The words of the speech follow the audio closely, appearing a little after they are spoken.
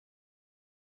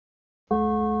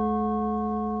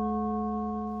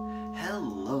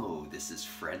this is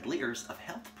Fred Liers of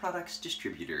Health Products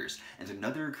Distributors and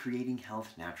another Creating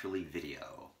Health Naturally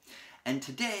video. And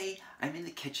today I'm in the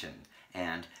kitchen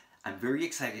and I'm very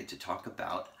excited to talk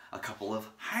about a couple of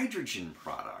hydrogen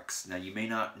products. Now you may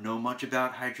not know much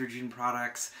about hydrogen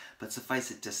products, but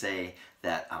suffice it to say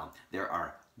that there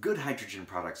are good hydrogen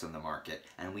products on the market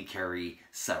and we carry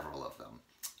several of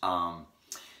them.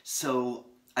 So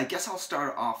I guess I'll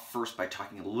start off first by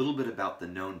talking a little bit about the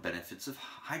known benefits of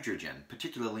hydrogen,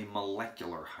 particularly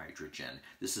molecular hydrogen.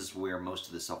 This is where most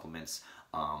of the supplements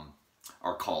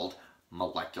are called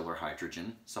molecular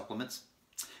hydrogen supplements.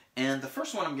 And the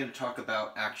first one I'm going to talk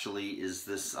about actually is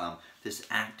this, this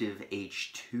Active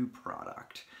H2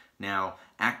 product. Now,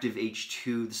 Active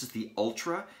H2, this is the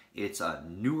Ultra. It's a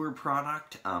newer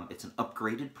product, it's an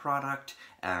upgraded product,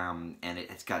 and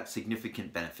it's got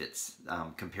significant benefits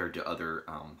compared to other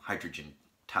hydrogen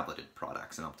tableted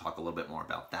products, and I'll talk a little bit more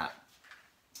about that.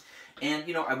 And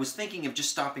you know, I was thinking of just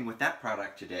stopping with that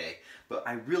product today, but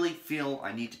I really feel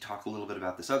I need to talk a little bit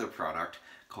about this other product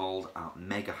called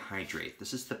Megahydrate.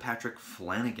 This is the Patrick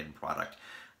Flanagan product.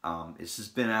 This has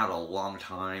been out a long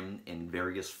time in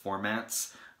various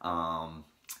formats.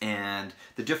 And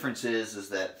the difference is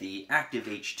that the Active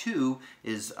H2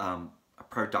 is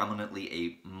predominantly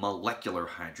a molecular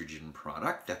hydrogen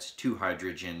product. That's two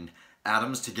hydrogen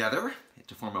atoms together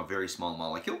to form a very small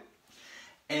molecule.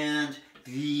 And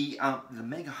the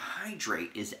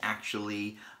Megahydrate is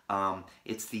actually,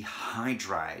 it's the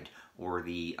hydride, or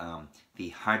the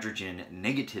hydrogen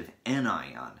negative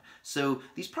anion. So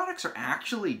these products are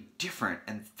actually different,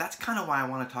 and that's kind of why I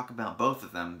want to talk about both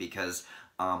of them, because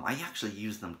I actually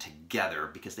use them together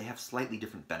because they have slightly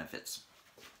different benefits.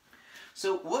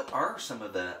 So what are some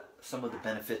of the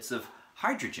benefits of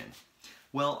hydrogen?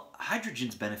 Well,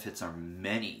 hydrogen's benefits are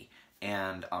many,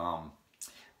 and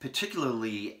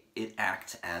particularly it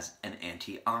acts as an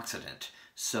antioxidant.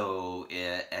 So,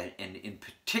 and in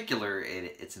particular,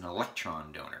 it's an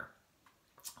electron donor.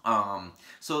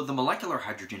 So the molecular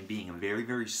hydrogen, being a very,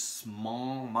 very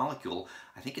small molecule,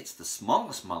 I think it's the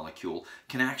smallest molecule,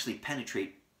 can actually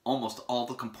penetrate almost all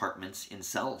the compartments in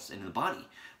cells in the body,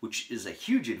 which is a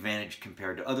huge advantage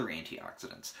compared to other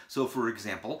antioxidants. So for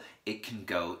example, it can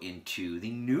go into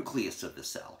the nucleus of the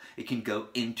cell. It can go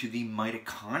into the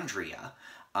mitochondria,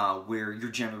 where you're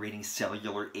generating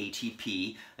cellular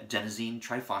ATP, adenosine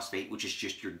triphosphate, which is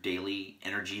just your daily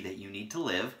energy that you need to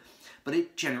live. But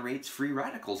it generates free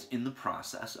radicals in the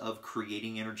process of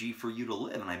creating energy for you to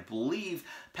live. And I believe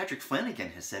Patrick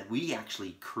Flanagan has said we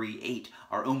actually create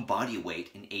our own body weight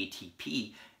in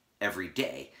ATP every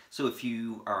day. So if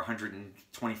you are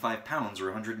 125 pounds or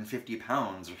 150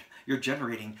 pounds, you're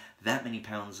generating that many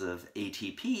pounds of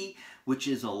ATP, which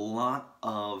is a lot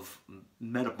of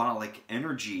metabolic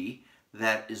energy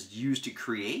that is used to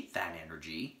create that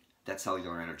energy, that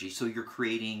cellular energy. So you're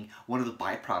creating one of the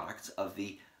byproducts of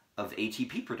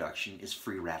ATP production is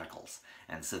free radicals.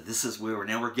 And so this is where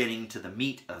now we're getting to the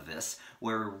meat of this,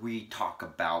 where we talk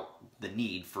about the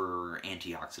need for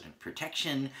antioxidant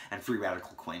protection and free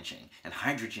radical quenching. And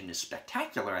hydrogen is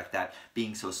spectacular at that,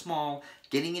 being so small,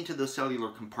 getting into those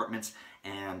cellular compartments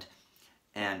and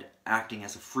acting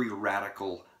as a free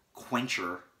radical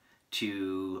quencher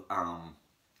to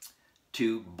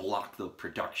block the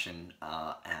production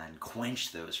and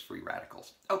quench those free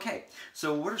radicals. Okay,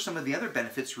 so what are some of the other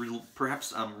benefits,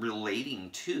 perhaps relating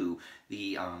to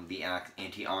the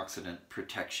antioxidant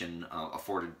protection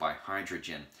afforded by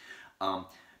hydrogen?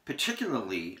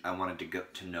 Particularly, I wanted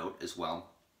to note as well,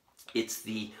 it's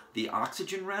the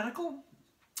oxygen radical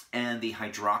and the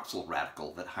hydroxyl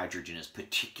radical that hydrogen is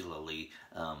particularly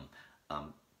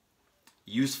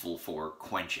useful for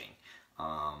quenching.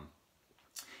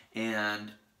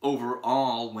 And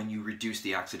overall, when you reduce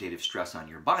the oxidative stress on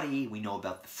your body, we know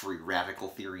about the free radical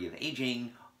theory of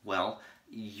aging, well,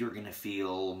 you're going to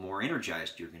feel more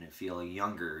energized, you're going to feel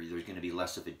younger, there's going to be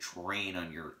less of a drain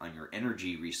on your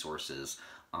energy resources.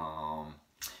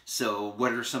 So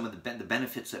what are some of the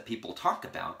benefits that people talk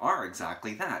about are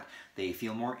exactly that. They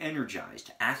feel more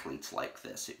energized. Athletes like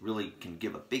this. It really can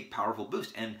give a big, powerful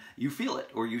boost, and you feel it,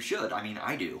 or you should. I mean,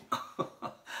 I do.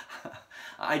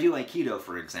 I do Aikido,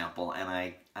 for example, and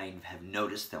I have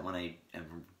noticed that when I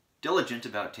am diligent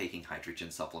about taking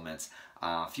hydrogen supplements,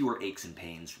 fewer aches and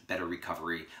pains, better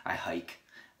recovery. I hike,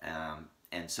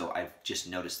 and so I've just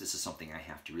noticed this is something I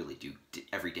have to really do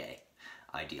every day,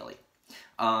 ideally.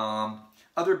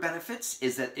 Other benefits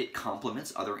is that it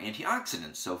complements other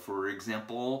antioxidants. So for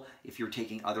example, if you're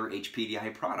taking other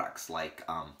HPDI products like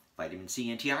vitamin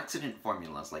C antioxidant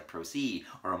formulas like Pro-C,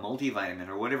 or a multivitamin,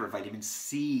 or whatever, vitamin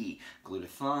C,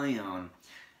 glutathione,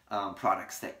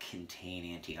 products that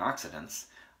contain antioxidants,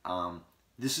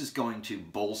 this is going to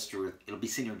bolster, it'll be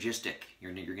synergistic.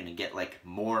 You're going to get like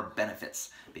more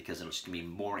benefits because it'll just going to be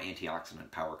more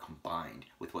antioxidant power combined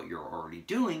with what you're already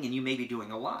doing, and you may be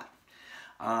doing a lot.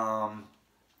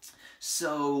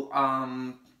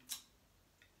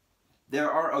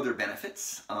 There are other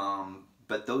benefits,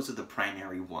 but those are the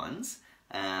primary ones.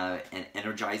 And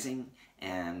energizing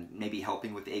and maybe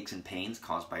helping with aches and pains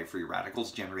caused by free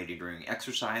radicals generated during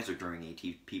exercise or during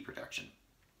ATP production.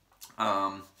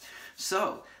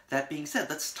 So, that being said,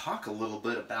 let's talk a little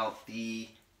bit about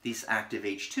these active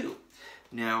H2.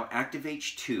 Now, active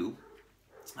H2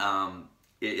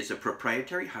 is a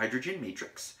proprietary hydrogen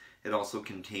matrix. It also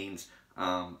contains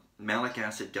malic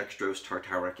acid, dextrose,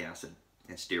 tartaric acid,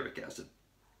 and stearic acid.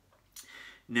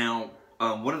 Now,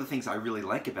 one of the things I really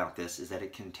like about this is that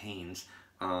it contains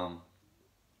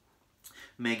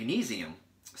magnesium,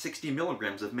 60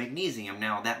 milligrams of magnesium.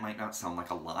 Now, that might not sound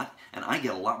like a lot, and I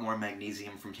get a lot more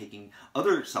magnesium from taking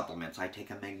other supplements. I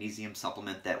take a magnesium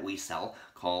supplement that we sell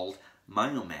called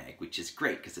Myomag, which is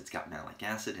great because it's got malic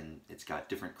acid and it's got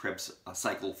different Krebs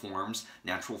cycle forms,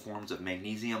 natural forms of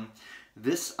magnesium.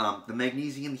 This, the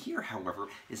magnesium here, however,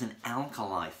 is an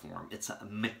alkali form. It's a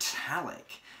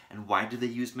metallic. And why do they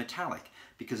use metallic?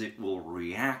 Because it will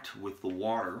react with the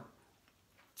water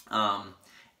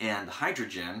and the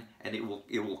hydrogen, and it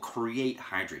will create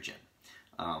hydrogen.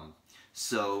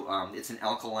 It's an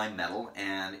alkali metal,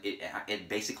 and it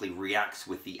basically reacts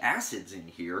with the acids in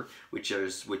here, which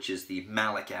is the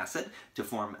malic acid, to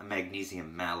form a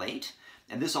magnesium malate.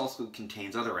 And this also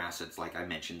contains other acids, like I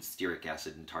mentioned, stearic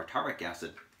acid and tartaric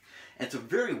acid. And it's a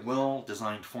very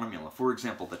well-designed formula. For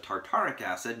example, the tartaric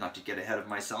acid, not to get ahead of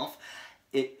myself,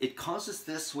 it causes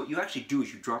this. What you actually do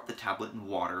is you drop the tablet in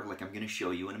water, like I'm going to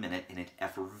show you in a minute, and it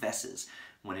effervesces.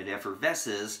 When it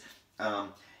effervesces,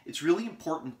 it's really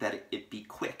important that it be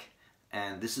quick.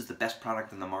 And this is the best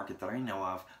product in the market that I know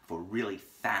of for really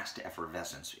fast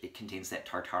effervescence. It contains that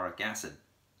tartaric acid,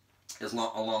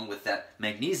 along with that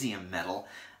magnesium metal,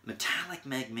 metallic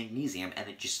magnesium,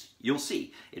 and you'll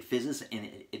see, it fizzes, and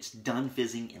it's done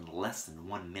fizzing in less than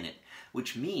 1 minute,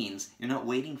 which means you're not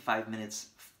waiting 5 minutes,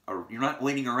 or you're not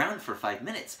waiting around for 5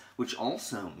 minutes, which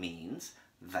also means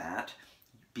that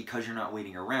because you're not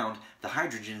waiting around, the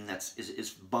hydrogen is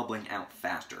bubbling out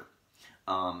faster.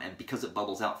 And because it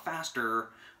bubbles out faster,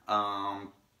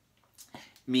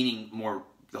 meaning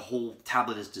the whole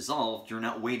tablet is dissolved, you're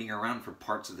not waiting around for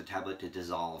parts of the tablet to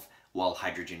dissolve while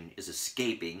hydrogen is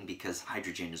escaping, because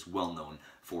hydrogen is well known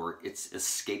for its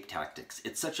escape tactics.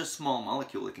 It's such a small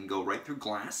molecule, it can go right through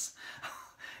glass.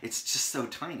 It's just so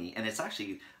tiny, and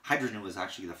hydrogen was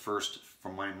actually the first,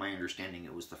 from my understanding,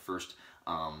 it was the first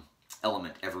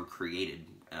element ever created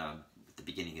at the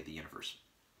beginning of the universe,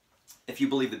 if you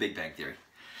believe the Big Bang Theory.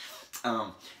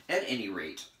 At any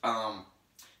rate, the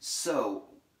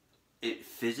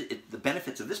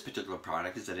benefits of this particular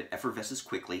product is that it effervesces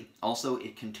quickly. Also,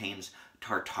 it contains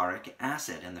tartaric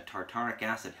acid, and the tartaric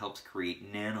acid helps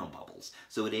create nanobubbles.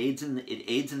 So it aids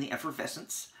in the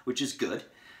effervescence, which is good,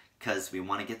 because we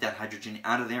want to get that hydrogen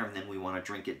out of there, and then we want to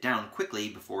drink it down quickly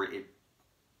before it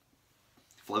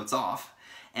floats off.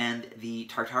 And the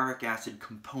tartaric acid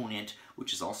component,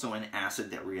 which is also an acid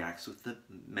that reacts with the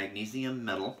magnesium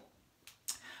metal,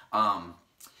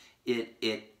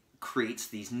 it creates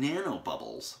these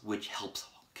nanobubbles, which helps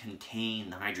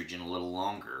contain the hydrogen a little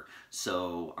longer.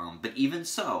 So, but even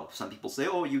so, some people say,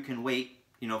 oh, you can wait,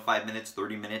 5 minutes,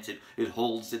 30 minutes, it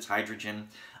holds its hydrogen.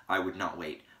 I would not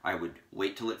wait. I would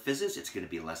wait till it fizzes. It's going to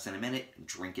be less than a minute.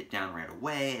 Drink it down right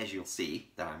away, as you'll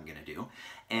see that I'm going to do.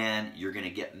 And you're going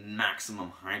to get maximum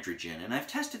hydrogen. And I've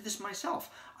tested this myself.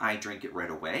 I drink it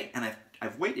right away, and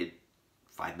I've waited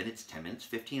 5 minutes, 10 minutes,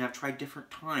 15. I've tried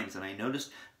different times, and I noticed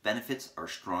benefits are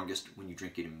strongest when you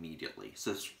drink it immediately.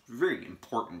 So it's a very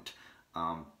important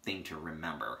thing to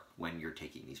remember when you're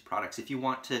taking these products, if you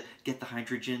want to get the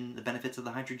hydrogen, the benefits of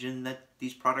the hydrogen that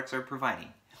these products are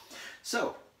providing.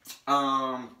 So,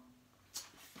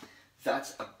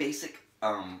 that's a basic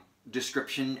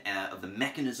description of the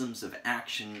mechanisms of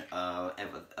action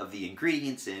of the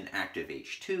ingredients in active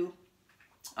H2.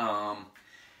 And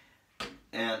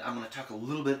I'm going to talk a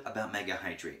little bit about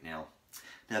Megahydrate now.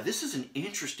 Now, this is an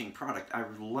interesting product. I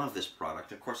love this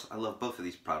product. Of course, I love both of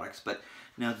these products, but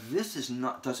now this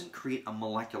doesn't create a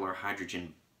molecular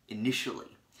hydrogen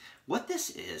initially. What this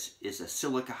is a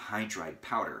silica hydride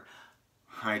powder.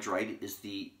 Hydride is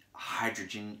the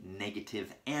hydrogen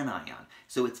negative anion,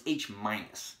 so it's H-.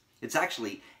 It's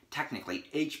actually technically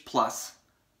H+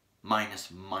 minus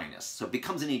minus, so it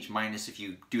becomes an H- if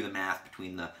you do the math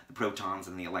between the protons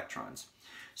and the electrons.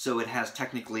 So it has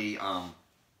technically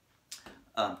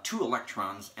 2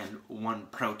 electrons and 1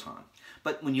 proton.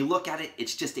 But when you look at it,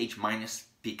 it's just H-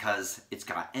 because it's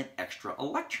got an extra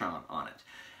electron on it.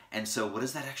 And so what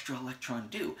does that extra electron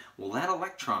do? Well, that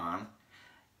electron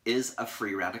is a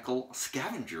free radical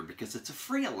scavenger because it's a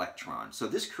free electron. So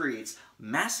this creates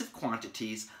massive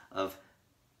quantities of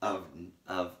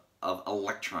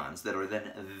electrons that are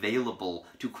then available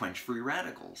to quench free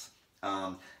radicals.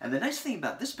 And the nice thing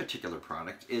about this particular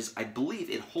product is I believe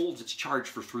it holds its charge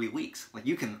for 3 weeks. Like,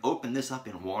 you can open this up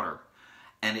in water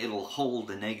and it'll hold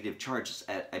the negative charges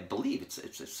at, I believe it's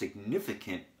a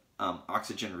significant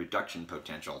oxygen reduction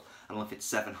potential. I don't know if it's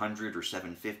 700 or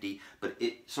 750, but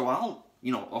so I'll,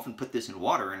 often put this in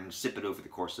water and sip it over the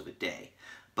course of a day.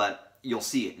 But you'll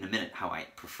see it in a minute how I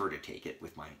prefer to take it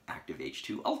with my active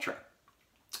H2 Ultra.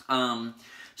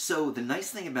 So the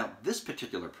nice thing about this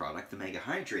particular product, the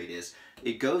Megahydrate, is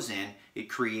it goes in, it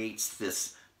creates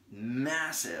this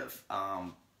massive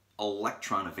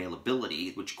electron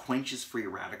availability, which quenches free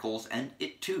radicals, and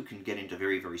it too can get into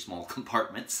very, very small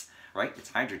compartments, right?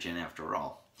 It's hydrogen after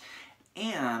all.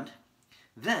 And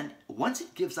then once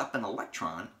it gives up an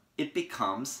electron, it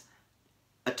becomes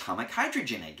atomic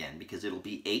hydrogen again, because it'll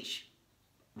be H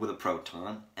with a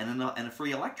proton and a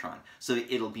free electron. So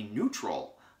it'll be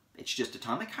neutral. It's just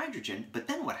atomic hydrogen, but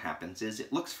then what happens is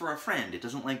it looks for a friend. It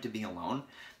doesn't like to be alone,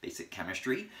 basic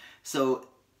chemistry. So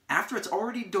after it's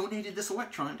already donated this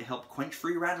electron to help quench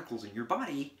free radicals in your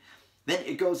body, then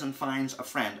it goes and finds a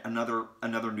friend,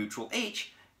 another neutral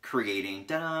H, creating,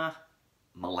 ta-da,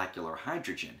 molecular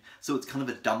hydrogen. So it's kind of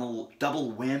a double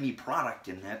whammy product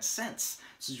in that sense.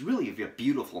 This is really a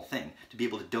beautiful thing, to be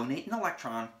able to donate an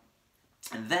electron,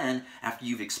 and then, after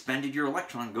you've expended your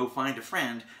electron, go find a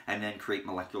friend, and then create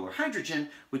molecular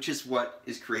hydrogen, which is what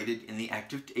is created in the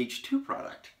active H2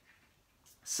 product.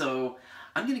 So,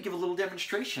 I'm going to give a little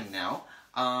demonstration now.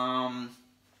 I'm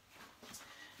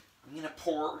going to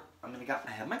pour, I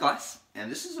have my glass,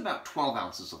 and this is about 12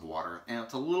 ounces of water, and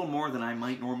it's a little more than I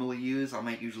might normally use. I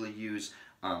might usually use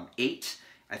 8.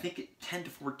 I think 10 to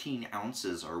 14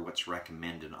 ounces are what's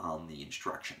recommended on the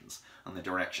instructions, on the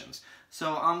directions.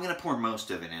 So I'm going to pour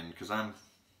most of it in because I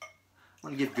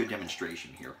want to give a good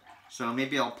demonstration here. So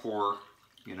maybe I'll pour,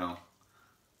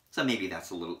 so maybe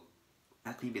that's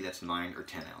maybe that's 9 or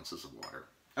 10 ounces of water.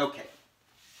 Okay.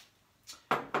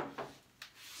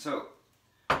 So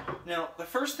now the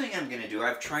first thing I'm going to do,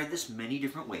 I've tried this many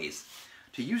different ways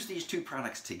to use these two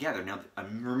products together. Now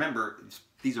remember,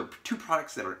 these are 2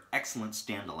 products that are excellent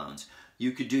standalones.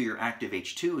 You could do your active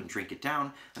H2 and drink it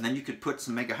down, and then you could put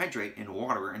some Megahydrate in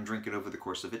water and drink it over the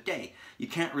course of a day. You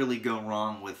can't really go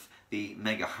wrong with the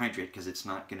Megahydrate because it's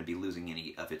not going to be losing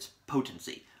any of its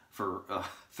potency for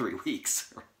 3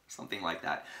 weeks or something like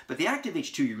that. But the active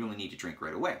H2 you really need to drink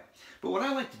right away. But what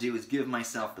I like to do is give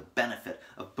myself the benefit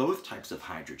of both types of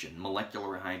hydrogen,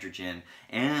 molecular hydrogen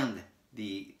and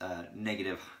the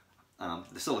negative,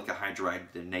 the silica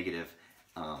hydride, the negative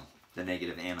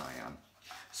anion.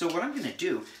 So what I'm going to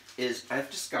do is I've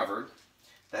discovered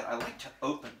that I like to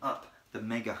open up the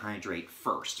Megahydrate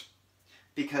first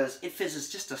because it fizzes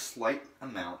just a slight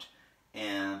amount,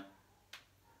 and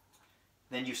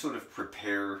then you sort of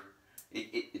prepare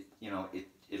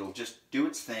it'll just do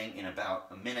its thing in about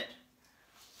a minute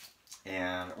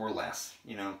or less,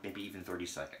 maybe even 30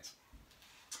 seconds.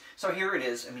 So here it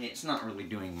is. I mean, it's not really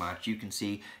doing much. You can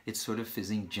see it's sort of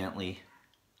fizzing gently.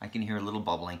 I can hear a little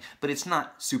bubbling, but it's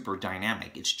not super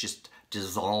dynamic. It's just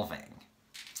dissolving.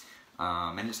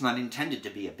 And it's not intended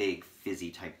to be a big fizzy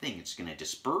type thing. It's going to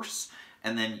disperse,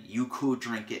 and then you could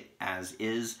drink it as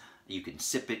is. You can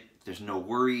sip it. There's no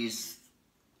worries.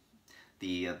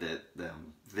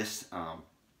 This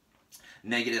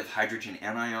negative hydrogen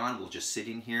anion will just sit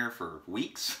in here for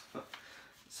weeks.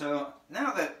 So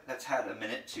now that that's had a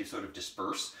minute to sort of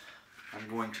disperse, I'm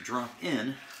going to drop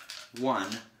in 1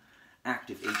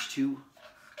 active H2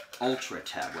 Ultra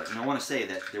tablet. And I want to say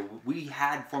that we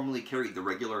had formerly carried the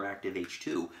regular active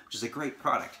H2, which is a great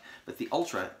product, but the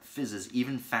Ultra fizzes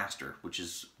even faster, which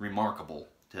is remarkable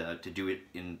to do it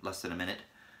in less than a minute.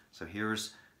 So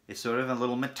it's sort of a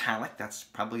little metallic. That's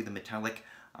probably the metallic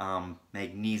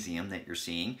magnesium that you're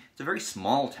seeing. It's a very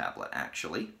small tablet,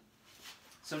 actually.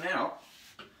 So now,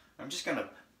 I'm just going to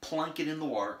plunk it in the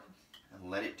water and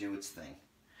let it do its thing.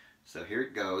 So here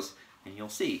it goes, and you'll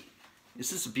see,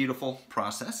 this is a beautiful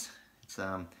process. It's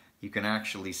you can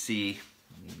actually see,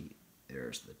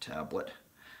 there's the tablet.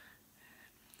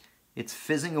 It's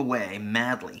fizzing away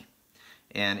madly.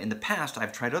 And in the past,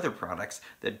 I've tried other products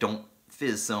that don't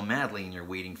fizz so madly, and you're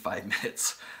waiting 5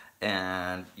 minutes.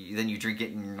 And then you drink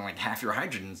it and like half your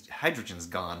hydrogen's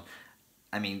gone.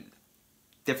 I mean,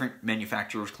 different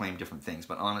manufacturers claim different things,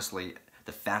 but honestly,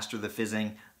 The faster the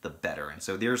fizzing, the better. And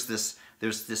so there's this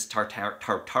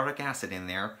tartaric acid in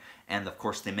there, and of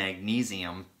course the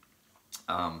magnesium,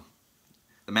 the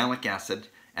malic acid,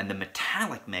 and the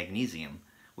metallic magnesium,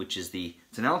 which is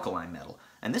it's an alkali metal.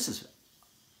 And this is,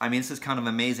 I mean, this is kind of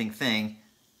an amazing thing.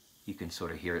 You can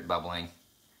sort of hear it bubbling.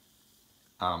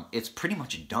 It's pretty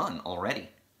much done already.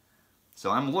 So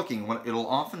I'm looking, it'll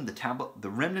often, the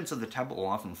remnants of the tablet will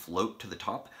often float to the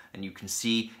top, and you can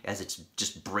see as it's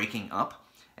just breaking up.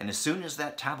 And as soon as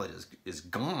that tablet is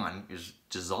gone, is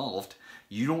dissolved,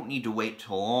 you don't need to wait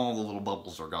till all the little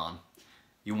bubbles are gone.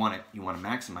 You want to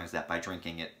maximize that by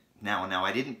drinking it now. Now,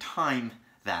 I didn't time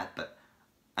that, but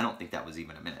I don't think that was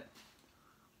even a minute.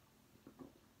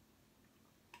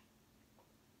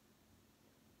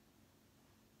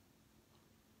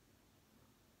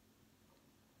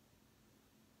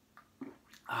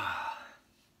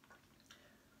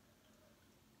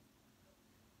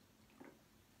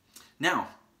 Now,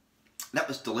 that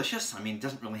was delicious. I mean, it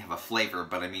doesn't really have a flavor,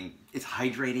 but I mean, it's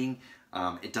hydrating.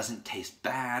 It doesn't taste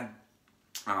bad.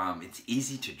 It's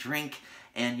easy to drink,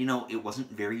 and you know,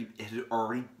 it had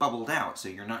already bubbled out, so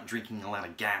you're not drinking a lot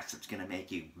of gas that's going to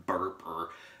make you burp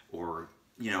or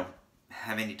you know,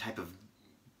 have any type of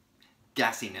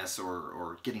gassiness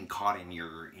or getting caught in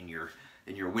your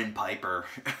windpipe or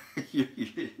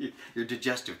your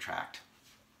digestive tract.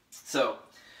 So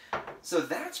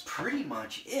that's pretty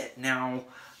much it. Now,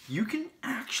 you can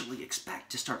actually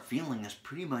expect to start feeling this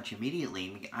pretty much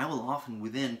immediately. I will often,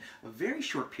 within a very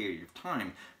short period of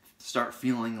time, start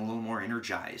feeling a little more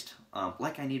energized.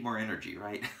 Like I need more energy,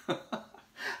 right?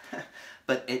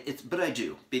 But I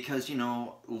do, because, you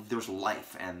know, there's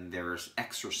life, and there's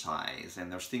exercise,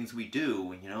 and there's things we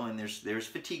do, you know, and there's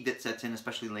fatigue that sets in,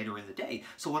 especially later in the day.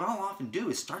 So what I'll often do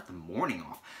is start the morning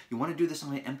off. You want to do this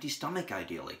on an empty stomach,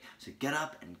 ideally. So get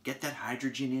up and get that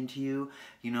hydrogen into you,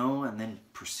 you know, and then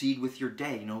proceed with your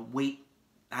day. You know, wait,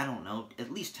 I don't know,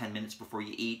 at least 10 minutes before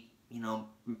you eat, you know,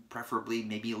 preferably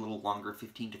maybe a little longer,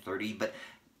 15 to 30, but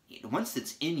once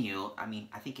it's in you, I mean,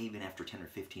 I think even after 10 or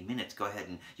 15 minutes, go ahead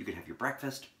and you could have your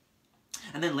breakfast.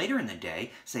 And then later in the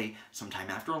day, say sometime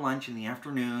after lunch in the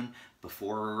afternoon,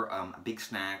 before a big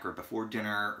snack or before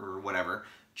dinner or whatever,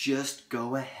 just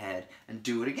go ahead and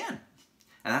do it again.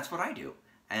 And that's what I do.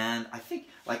 And I think,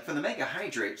 like for the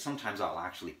Megahydrate, sometimes I'll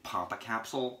actually pop a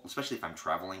capsule, especially if I'm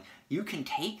traveling. You can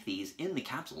take these in the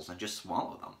capsules and just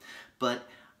swallow them. But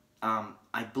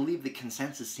I believe the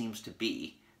consensus seems to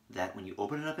be that when you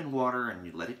open it up in water and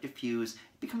you let it diffuse,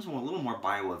 it becomes a little more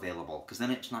bioavailable, because then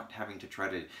it's not having to try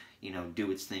to, you know, do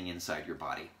its thing inside your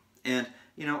body. And,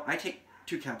 you know, I take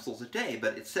 2 capsules a day,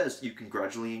 but it says you can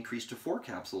gradually increase to 4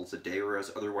 capsules a day, or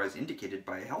as otherwise indicated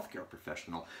by a healthcare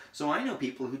professional. So I know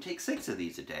people who take 6 of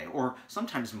these a day, or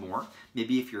sometimes more.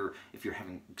 Maybe if you're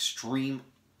having extreme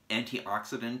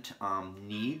antioxidant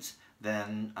needs,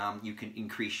 then you can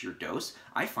increase your dose.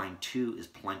 I find 2 is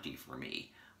plenty for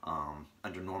me.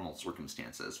 Under normal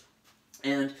circumstances.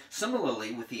 And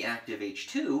similarly with the active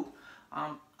H2,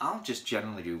 I'll just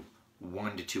generally do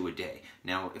 1 to 2 a day.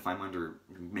 Now, if I'm under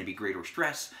maybe greater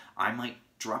stress, I might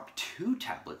drop 2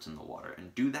 tablets in the water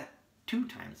and do that 2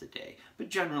 times a day. But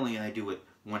generally I do it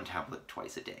 1 tablet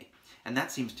twice a day. And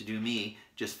that seems to do me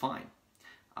just fine.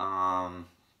 I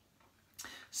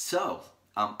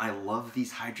love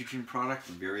these hydrogen products.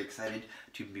 I'm very excited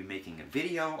to be making a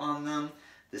video on them.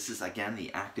 This is, again,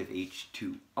 the active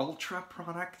H2 ULTRA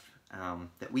product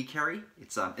that we carry.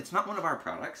 It's not one of our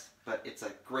products, but it's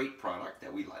a great product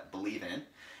that we believe in.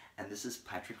 And this is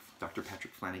Dr.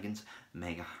 Patrick Flanagan's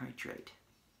Megahydrate.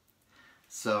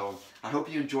 So I hope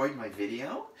you enjoyed my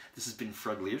video. This has been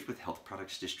Fred Liers with Health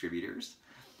Products Distributors.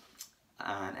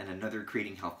 And another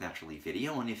Creating Health Naturally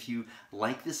video. And if you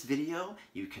like this video,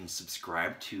 you can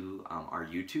subscribe to our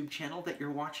YouTube channel that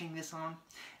you're watching this on.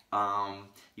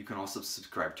 You can also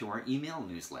subscribe to our email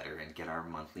newsletter and get our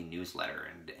monthly newsletter,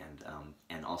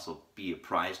 and also be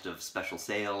apprised of special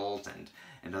sales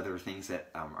and other things that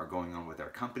are going on with our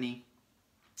company.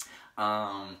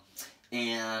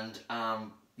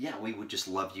 Yeah, we would just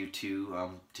love you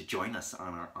to join us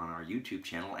on our YouTube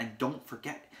channel. And don't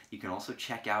forget, you can also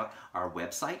check out our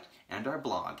website and our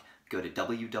blog. Go to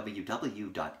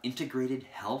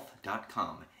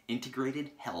www.integratedhealth.com,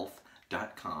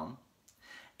 integratedhealth.com.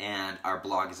 And our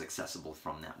blog is accessible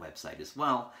from that website as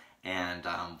well. And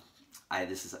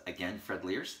this is, again, Fred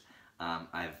Liers.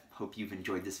 I hope you've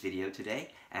enjoyed this video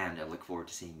today, and I look forward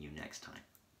to seeing you next time.